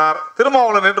இருக்கிறார்.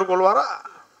 திருமாவளவன் ஏற்றுக்கொள்வாரா?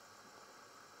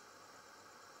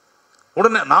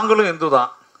 உடனே நாங்களும் இந்து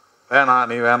தான், வேணாம்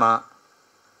நீ வேணாம்,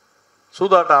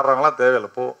 சூதாட்ட ஆடுறவங்களாம்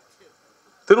தேவையில்லை போ.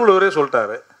 திருவள்ளுவரே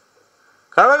சொல்லிட்டாரு.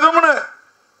 கழகம்னு,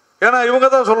 ஏன்னா இவங்க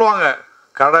தான் சொல்லுவாங்க,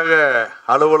 கழக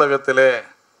அலுவலகத்திலே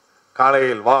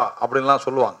காலையில் வா அப்படின்லாம்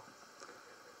சொல்லுவாங்க.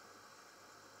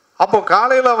 அப்போ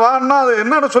காலையில வான்னா அது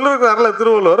என்னன்னு சொல்லியிருக்கிறார்ல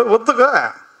திருவள்ளுவர், ஒத்துக்க.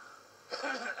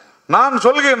 நான்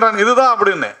சொல்கின்றான் இதுதான்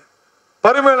அப்படின்னு.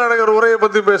 பரிமேல் அழகர் உரையை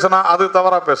பத்தி பேசினா அது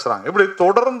தவறா பேசுறாங்க. இப்படி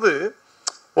தொடர்ந்து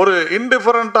ஒரு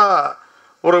இன்டிஃபரண்டா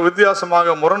ஒரு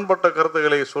வித்தியாசமாக முரண்பட்ட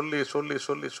கருத்துக்களை சொல்லி சொல்லி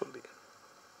சொல்லி சொல்லி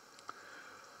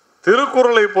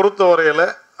திருக்குறளை பொறுத்தவரையில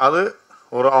அது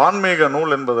ஒரு ஆன்மீக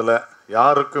நூல் என்பதில்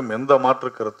யாருக்கும் எந்த மாற்று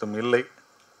கருத்தும் இல்லை.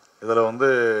 இதில்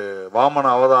வாமன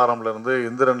அவதாரம்லேருந்து,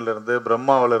 இந்திரன்லேருந்து,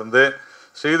 பிரம்மாவிலிருந்து,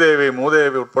 ஸ்ரீதேவி,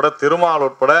 மூதேவி உட்பட, திருமால்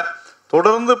உட்பட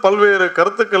தொடர்ந்து பல்வேறு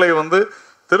கருத்துக்களை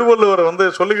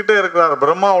திருவள்ளுவர் சொல்லிக்கிட்டே இருக்கிறார்,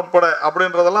 பிரம்மா உட்பட.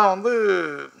 அப்படின்றதெல்லாம்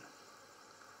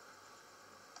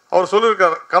அவர்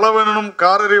சொல்லியிருக்கார், களவெனும்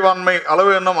காரறிவாண்மை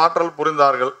அளவு என்னும் ஆற்றல்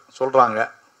புரிந்தார்கள் சொல்றாங்க.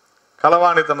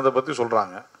 களவாணித்தனத்தை பத்தி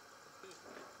சொல்றாங்க.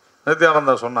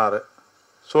 நித்யானந்தா சொன்னாரு,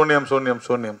 சூன்யம் சூன்யம்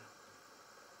சூன்யம்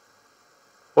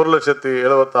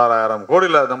 1,76,000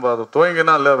 கோடியில் நம்ம அது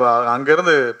துவங்கினா இல்லை,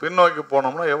 அங்கிருந்து பின்னோக்கி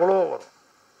போனோம்னா எவ்வளோ வரும்.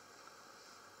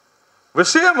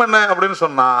 விஷயம் என்ன அப்படின்னு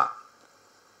சொன்னா,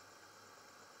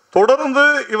 தொடர்ந்து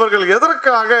இவர்கள்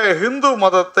எதற்காக இந்து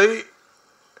மதத்தை,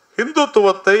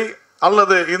 இந்துத்துவத்தை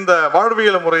அல்லது இந்த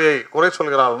வாழ்வியல் முறையை குறை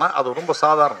சொல்கிறாள்னா அது ரொம்ப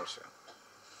சாதாரண விஷயம்.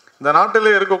 இந்த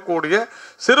நாட்டிலே இருக்கக்கூடிய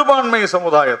சிறுபான்மை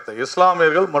சமுதாயத்தை,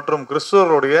 இஸ்லாமியர்கள் மற்றும்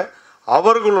கிறிஸ்துவருடைய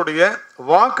அவர்களுடைய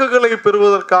வாக்குகளை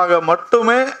பெறுவதற்காக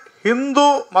மட்டுமே இந்து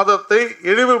மதத்தை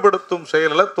இழிவுபடுத்தும்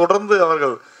செயலை தொடர்ந்து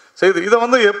அவர்கள் செய்து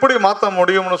இதை எப்படி மாற்ற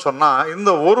முடியும்னு சொன்னா,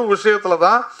 இந்த ஒரு விஷயத்துல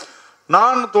தான்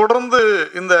நான் தொடர்ந்து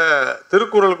இந்த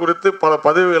திருக்குறள் குறித்து பல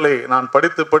பதிவுகளை நான்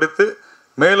படித்து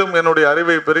மேலும் என்னுடைய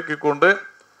அறிவை பெருக்கிக் கொண்டு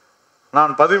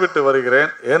நான் பதிவிட்டு வருகிறேன்.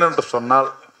 ஏனென்று சொன்னால்,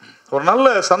 ஒரு நல்ல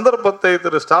சந்தர்ப்பத்தை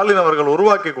திரு ஸ்டாலின் அவர்கள்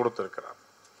உருவாக்கி கொடுத்திருக்கிறார்.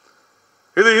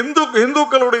 இது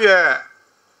இந்துக்களுடைய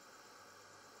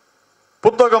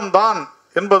புத்தகம்தான்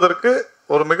என்பதற்கு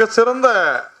ஒரு மிகச்சிறந்த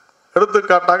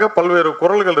எடுத்துக்காட்டாக பல்வேறு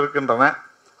குறள்கள் இருக்கின்றன.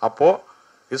 அப்போ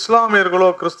இஸ்லாமியர்களோ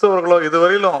கிறிஸ்தவர்களோ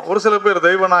இதுவரையிலும் ஒரு சில பேர்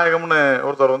தெய்வநாயகம்னு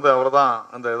ஒருத்தர் அவர் தான்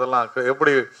அந்த இதெல்லாம்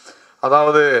எப்படி,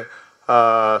 அதாவது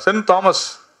சென்ட் தாமஸ்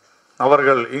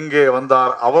அவர்கள் இங்கே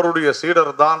வந்தார், அவருடைய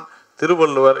சீடர் தான்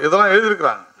திருவள்ளுவர், இதெல்லாம்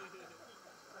எழுதியிருக்கிறாங்க.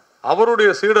 அவருடைய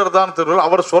சீடர் தான் திருவள்ளுவர்,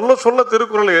 அவர் சொல்ல சொல்ல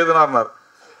திருக்குறள் எழுதினார்.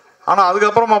 ஆனால்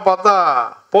அதுக்கப்புறமா பார்த்தா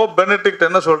போப் பெனடிக்ட்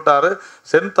என்ன சொல்லிட்டாரு,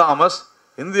 சென்ட் தாமஸ்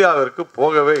இந்தியாவிற்கு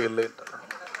போகவே இல்லைன்றார்.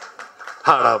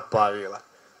 பாவிகளா,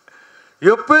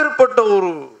 எப்பேற்பட்ட ஒரு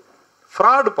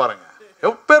ஃப்ராடு பாருங்க,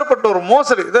 எப்பேற்பட்ட ஒரு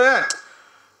மோசடி இது.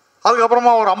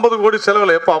 அதுக்கப்புறமா ஒரு 50 கோடி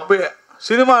செலவில் அப்பயே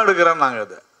சினிமா எடுக்கிறேன் நாங்கள்.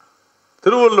 இது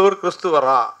திருவள்ளுவர்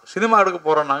கிறிஸ்துவரா, சினிமா எடுக்க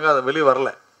போறோம் நாங்கள், அதை வெளியே வரல.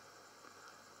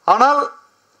 ஆனால்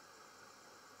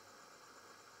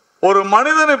ஒரு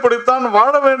மனிதன் இப்படித்தான்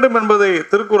வாழ வேண்டும் என்பதை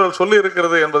திருக்குறள் சொல்லி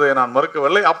இருக்கிறது என்பதை நான்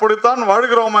மறுக்கவில்லை. அப்படித்தான்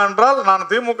வாழ்கிறோமா என்றால், நான்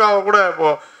திமுகவை கூட இப்போ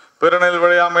பிறனில்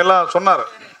விளையாமையெல்லாம் சொன்னார்.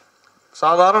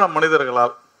 சாதாரண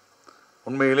மனிதர்களால்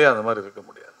உண்மையிலே அந்த மாதிரி இருக்க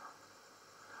முடியாது.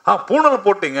 பூணல்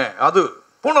போட்டீங்க, அது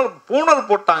பூணல்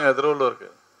போட்டாங்க திருவள்ளுவருக்கு,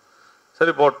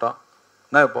 சரி போட்டோம்,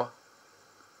 என்ன இப்போ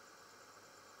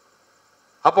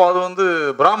அப்போ அது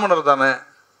பிராமணர் தானே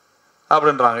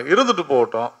அப்படின்றாங்க. இருந்துட்டு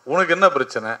போகட்டும், உனக்கு என்ன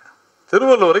பிரச்சனை?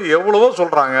 திருவள்ளுவர் எவ்வளவோ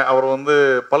சொல்றாங்க. அவர்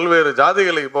பல்வேறு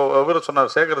ஜாதிகளை, இப்போ இவர்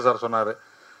சொன்னார், சேகர் சார் சொன்னார்,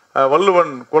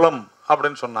 வள்ளுவன் குலம்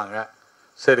அப்படின்னு சொன்னாங்க.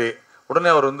 சரி, உடனே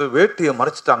அவர் வேட்டியை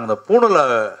மறைச்சிட்டாங்க. அந்த பூணலை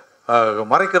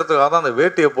மறைக்கிறதுக்காக தான் அந்த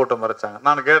வேட்டியை போட்டு மறைச்சாங்க.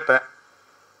 நான் கேட்டேன்,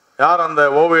 யார் அந்த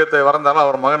ஓவியத்தை வரைந்தாலும்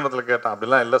அவர் மகனிடத்தில் கேட்டேன்.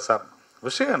 அப்படிலாம் இல்லை சார்.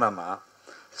 விஷயம் என்னன்னா,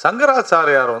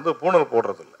 சங்கராச்சாரியார் பூணல்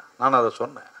போடுறதில்லை. நான் அதை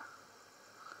சொன்னேன்.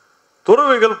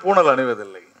 துறவிகள் பூணல்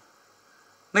அணிவதில்லை.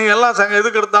 நீங்கள் எல்லாம்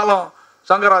எதுக்கு எடுத்தாலும்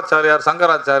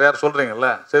சங்கராச்சாரியார் சொல்றீங்கல்ல,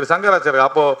 சரி சங்கராச்சாரியார்,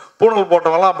 அப்போ பூணல்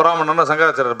போட்டவெல்லாம் பிராமணன்னா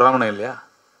சங்கராச்சாரியார் பிராமணன் இல்லையா?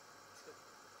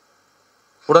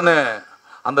 உடனே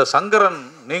அந்த சங்கரன்,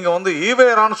 நீங்க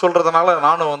ஈவேரான்னு சொல்றதுனால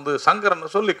நானும் சங்கரன்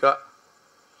சொல்லிக்கா.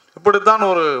 இப்படித்தான்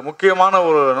ஒரு முக்கியமான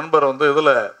ஒரு நண்பர்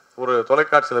இதுல ஒரு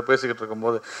தொலைக்காட்சியில் பேசிக்கிட்டு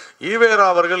இருக்கும்போது, ஈவேரா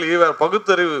அவர்கள்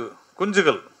பகுத்தறிவு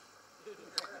குஞ்சுகள்,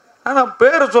 ஆனா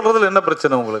பேரு சொல்றதுல என்ன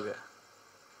பிரச்சனை உங்களுக்கு?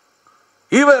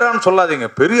 ஈவேரான்னு சொல்லாதீங்க,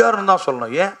 பெரியாருன்னு தான்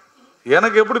சொல்லணும். ஏன்?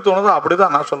 எனக்கு எப்படி தோணுதோ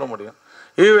அப்படிதான் நான் சொல்ல முடியும்.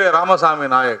 ஈவே ராமசாமி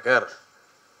நாயக்கர்,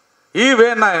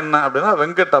 ஈவேன்னா என்ன அப்படின்னா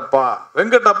வெங்கடப்பா,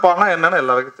 வெங்கடப்பானா என்னன்னு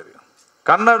எல்லாருக்கும் தெரியும்.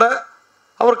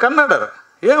 அவர் கன்னடர்.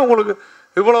 ஏன் உங்களுக்கு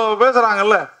இவ்வளோ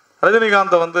பேசுறாங்கல்ல,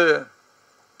 ரஜினிகாந்தை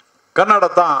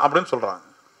கன்னடத்தான் அப்படின்னு சொல்றாங்க,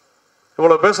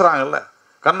 இவ்வளோ பேசுறாங்கல்ல,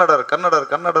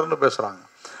 கன்னடர்னு பேசுறாங்க.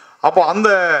 அப்போ அந்த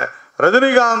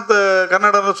ரஜினிகாந்த்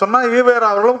கன்னடர்னு சொன்னா ஈவேரா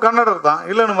அவர்களும் கன்னடர் தான்,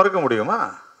 இல்லைன்னு மறுக்க முடியுமா?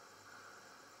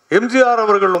 எம்ஜிஆர்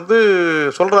அவர்கள்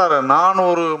சொல்றாரு, நான்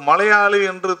ஒரு மலையாளி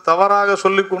என்று தவறாக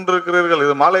சொல்லி கொண்டிருக்கிறீர்கள்.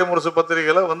 இது மாலை முரசு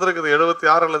பத்திரிகையில வந்திருக்குது,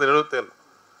 76 அல்லது 77.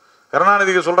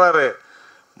 கருணாநிதிக்கு சொல்றாரு,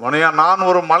 நான்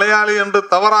ஒரு மலையாளி என்று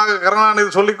தவறாக கருணாநிதி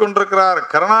சொல்லி கொண்டிருக்கிறார்,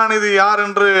 கருணாநிதி யார்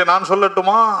என்று நான்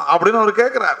சொல்லட்டுமா அப்படின்னு அவர்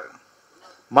கேட்கிறாரு.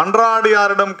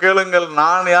 மன்றாடியாரிடம் கேளுங்கள்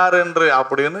நான் யார் என்று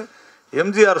அப்படின்னு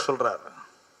எம்ஜிஆர் சொல்றாரு.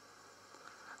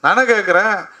 நான் என்ன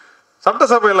கேட்கிறேன்,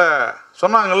 சட்டசபையில்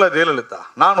சொன்னாங்கல்ல ஜெயலலிதா,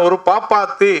 நான் ஒரு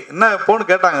பாப்பாத்தி என்ன போன்னு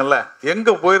கேட்டாங்கல்ல,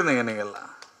 எங்க போயிருந்தீங்க நீங்கெல்லாம்?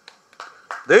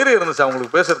 தைரியம் இருந்துச்சு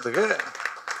அவங்களுக்கு பேசுறதுக்கு?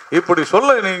 இப்படி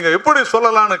சொல்ல நீங்க எப்படி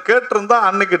சொல்லலான்னு கேட்டிருந்தா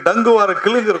அன்னைக்கு டங்குவார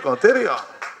கிழிஞ்சிருக்கும். தெரியும்,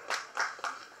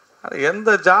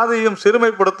 எந்த ஜாதியும்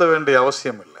சிறுமைப்படுத்த வேண்டிய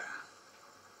அவசியம் இல்லை.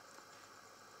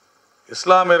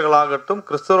 இஸ்லாமியர்களாகட்டும்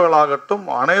கிறிஸ்தவர்களாகட்டும்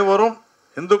அனைவரும்,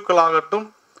 இந்துக்களாகட்டும்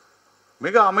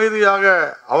மிக அமைதியாக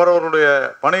அவரவருடைய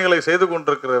பணிகளை செய்து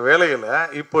கொண்டிருக்கிற வேளையில்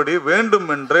இப்படி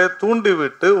வேண்டுமென்றே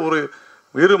தூண்டிவிட்டு ஒரு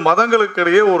இரு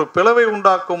மதங்களுக்கிடையே ஒரு பிளவை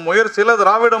உண்டாக்கும் முயற்சியில்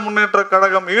திராவிட முன்னேற்ற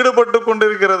கழகம் ஈடுபட்டு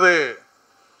கொண்டிருக்கிறது.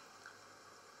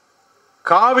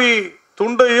 காவி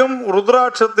துண்டையும்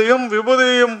ருத்ராட்சத்தையும்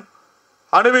விபூதியையும்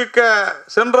அணிவிக்க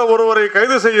சென்ற ஒருவரை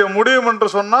கைது செய்ய முடியும் என்று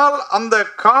சொன்னால் அந்த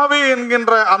காவி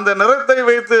என்கின்ற அந்த நிறத்தை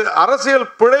வைத்து அரசியல்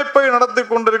பிழைப்பை நடத்தி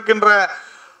கொண்டிருக்கின்ற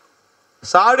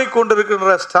சாடி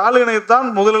கொண்டிருக்கின்ற ஸ்டாலினை தான்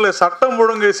முதலில் சட்டம்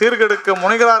ஒழுங்கை சீர்கெடுக்க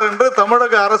முனைகிறார் என்று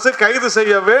தமிழக அரசு கைது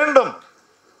செய்ய வேண்டும்.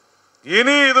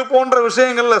 இனி இது போன்ற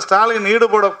விஷயங்களில் ஸ்டாலின்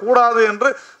ஈடுபடக்கூடாது என்று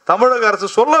தமிழக அரசு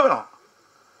சொல்ல வேணும்.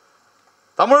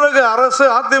 தமிழக அரசு,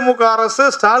 அதிமுக அரசு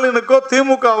ஸ்டாலினுக்கோ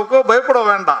திமுகவுக்கோ பயப்பட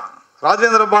வேண்டாம்.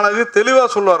 ராஜேந்திர பாலாஜி தெளிவா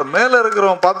சொல்லுவார், மேல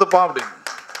இருக்கிறவன் பார்த்துப்பான் அப்படின்னு.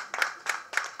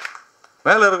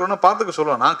 மேல இருக்கிறவன் பார்த்துக்க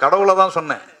சொல்லுவேன். நான் கடவுளை தான்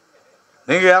சொன்னேன்.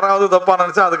 நீங்க யாராவது தப்பா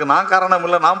நினைச்சா அதுக்கு நான் காரணம்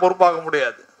இல்லை, நான் பொறுப்பாக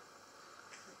முடியாது.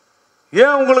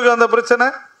 ஏன் உங்களுக்கு அந்த பிரச்சனை?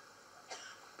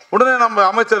 உடனே நம்ம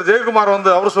அமைச்சர் ஜெயக்குமார் வந்து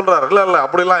அவர் சொல்றாரு, இல்ல இல்ல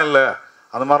அப்படிலாம் இல்லை,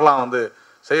 அந்த மாதிரிலாம் வந்து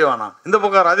செய்ய வேணாம். இந்த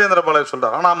பக்கம் ராஜேந்திர பாலாஜி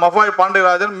சொல்றாரு. ஆனா மஃபாய்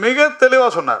பாண்டியராஜன் மிக தெளிவா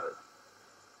சொன்னார்.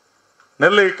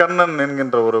 நெல்லை கண்ணன்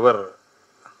என்கின்ற ஒருவர்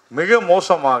மிக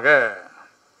மோசமாக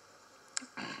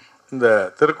இந்த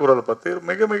திருக்குறள் பற்றி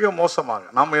மிக மிக மோசமாக,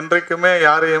 நாம் இன்றைக்குமே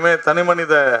யாரையுமே தனி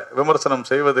மனித விமர்சனம்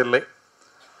செய்வதில்லை.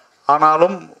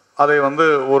 ஆனாலும் அதை வந்து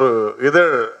ஒரு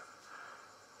இதழ்,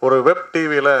 ஒரு வெப்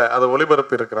டிவியில் அதை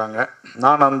ஒளிபரப்பி இருக்கிறாங்க.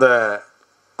 நான் அந்த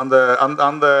அந்த அந்த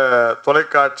அந்த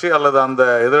தொலைக்காட்சி அல்லது அந்த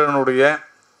இதழனுடைய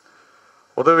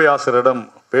உதவி ஆசிரியரிடம்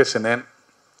பேசினேன்.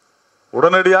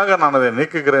 உடனடியாக நான் அதை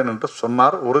நீக்குகிறேன் என்று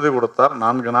சொன்னார், உறுதி கொடுத்தார்.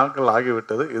 4 நாட்கள்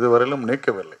ஆகிவிட்டது, இதுவரையிலும்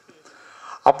நீக்கவில்லை.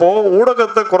 அப்போ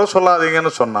ஊடகத்தை குறை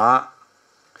சொல்லாதீங்கன்னு சொன்னா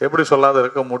எப்படி சொல்லாத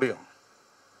இருக்க முடியும்?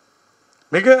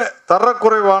 மிக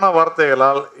தரக்குறைவான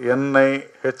வார்த்தைகளால் என்னை,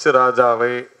 ஹெச்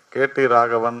ராஜாவை, கேடி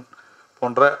ராகவன்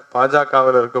போன்ற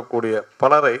பாஜகவில் இருக்கக்கூடிய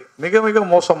பலரை மிக மிக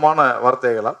மோசமான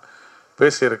வார்த்தைகளால்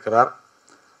பேசியிருக்கிறார்.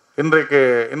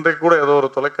 இன்றைக்கு கூட ஏதோ ஒரு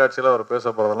தொலைக்காட்சியில் அவர் பேச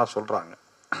போறதெல்லாம் சொல்றாங்க.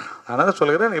 நான் என்ன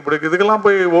சொல்கிறேன், இப்படி இதுக்கெல்லாம்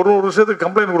போய் ஒரு விஷயத்துக்கு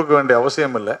கம்ப்ளைண்ட் கொடுக்க வேண்டிய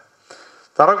அவசியம் இல்லை.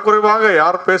 தரக்குறைவாக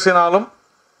யார் பேசினாலும்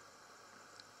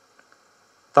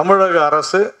தமிழக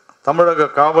அரசு, தமிழக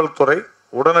காவல்துறை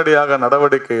உடனடியாக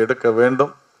நடவடிக்கை எடுக்க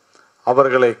வேண்டும்.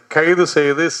 அவர்களை கைது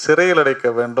செய்து சிறையில் அடைக்க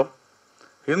வேண்டும்.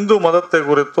 இந்து மதத்தை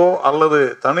குறித்தோ அல்லது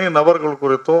தனி நபர்கள்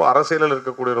குறித்தோ, அரசியலில்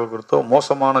இருக்கக்கூடியவர்கள் குறித்தோ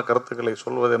மோசமான கருத்துக்களை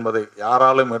சொல்வது என்பதை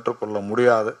யாராலும் ஏற்றுக்கொள்ள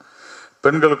முடியாது.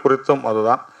 பெண்கள் குறித்தும்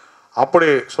அதுதான். அப்படி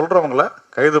சொல்றவங்களை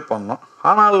கைது பண்ணணும்.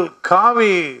 ஆனால்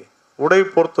காவி உடை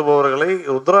பொருத்துபவர்களை,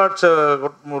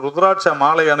 ருத்ராட்ச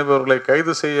மாலை அணிபவர்களை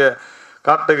கைது செய்ய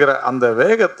காட்டுகிற அந்த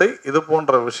வேகத்தை இது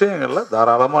போன்ற விஷயங்களில்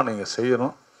தாராளமாக நீங்கள்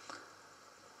செய்யணும்.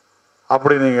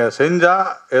 அப்படி நீங்கள்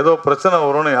செஞ்சால் ஏதோ பிரச்சனை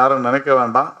வரும்னு யாரும் நினைக்க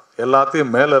வேண்டாம்.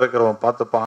 எல்லாத்தையும் மேலே இருக்கிறவன் பார்த்துப்பான்.